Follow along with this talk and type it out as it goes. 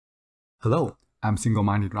Hello, I'm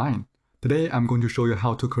Single-Minded Ryan. Today I'm going to show you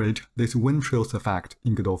how to create this wind trails effect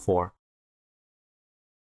in Godot 4.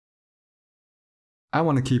 I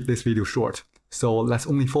want to keep this video short, so let's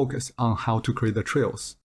only focus on how to create the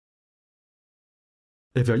trails.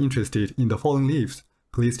 If you're interested in the following leaves,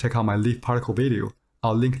 please check out my leaf particle video.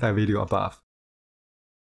 I'll link that video above.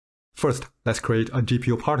 First, let's create a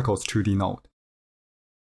GPUParticles2D node.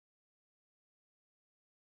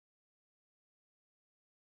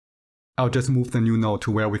 I'll just move the new node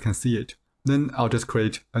to where we can see it. Then I'll just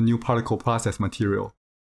create a new particle process material.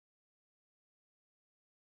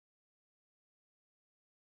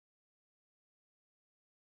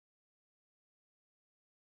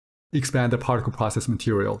 Expand the particle process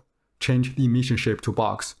material, change the emission shape to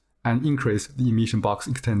box, and increase the emission box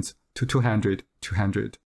extents to 200,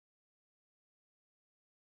 200.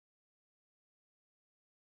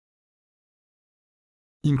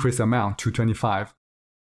 Increase amount to 25.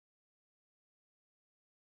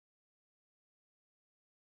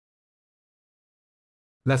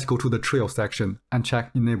 Let's go to the trail section and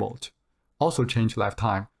check enabled. Also change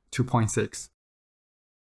lifetime to 0.6.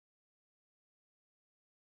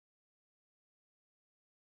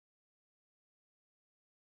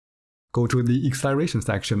 Go to the acceleration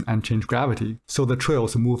section and change gravity so the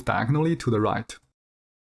trails move diagonally to the right.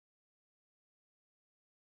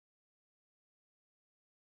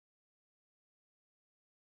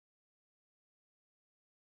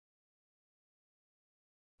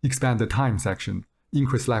 Expand the time section.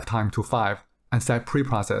 Increase lifetime to 5 and set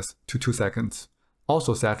preprocess to 2 seconds.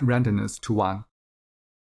 Also set randomness to 1.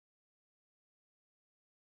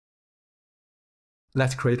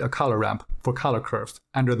 Let's create a color ramp for color curves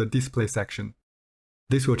under the display section.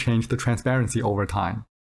 This will change the transparency over time.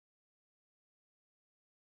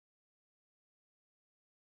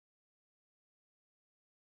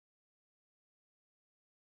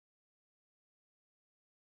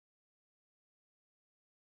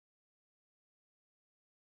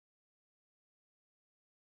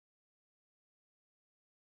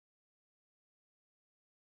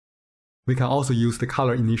 We can also use the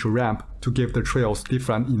color initial ramp to give the trails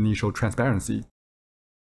different initial transparency.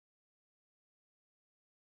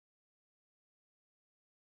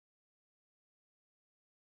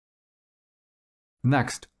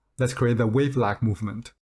 Next, let's create the wave-like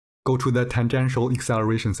movement. Go to the tangential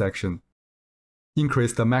acceleration section.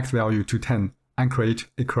 Increase the max value to 10 and create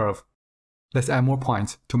a curve. Let's add more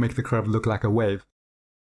points to make the curve look like a wave.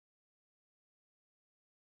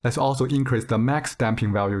 Let's also increase the max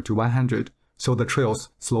damping value to 100 so the trails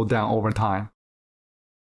slow down over time.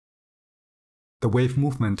 The wave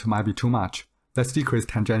movement might be too much. Let's decrease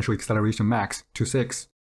tangential acceleration max to 6.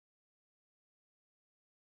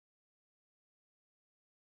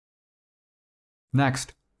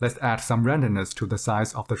 Next, let's add some randomness to the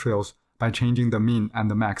size of the trails by changing the min and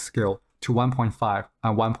the max scale to 1.5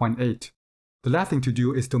 and 1.8. The last thing to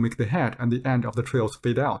do is to make the head and the end of the trails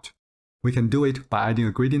fade out. We can do it by adding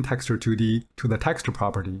a gradient texture 2D to the texture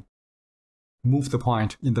property. Move the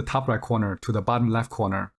point in the top right corner to the bottom left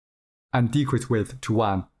corner, and decrease width to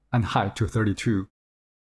 1 and height to 32.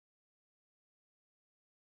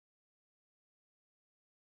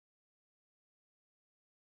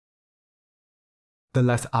 Then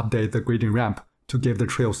let's update the gradient ramp to give the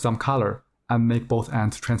trail some color and make both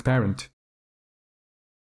ends transparent.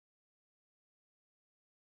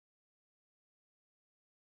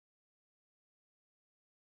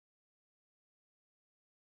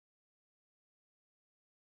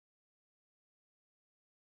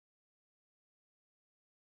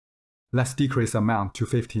 Let's decrease amount to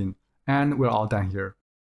 15, and we're all done here.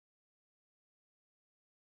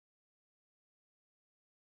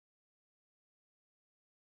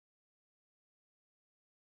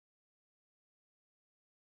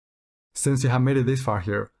 Since you have made it this far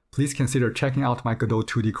here, please consider checking out my Godot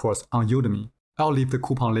 2D course on Udemy. I'll leave the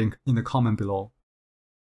coupon link in the comment below.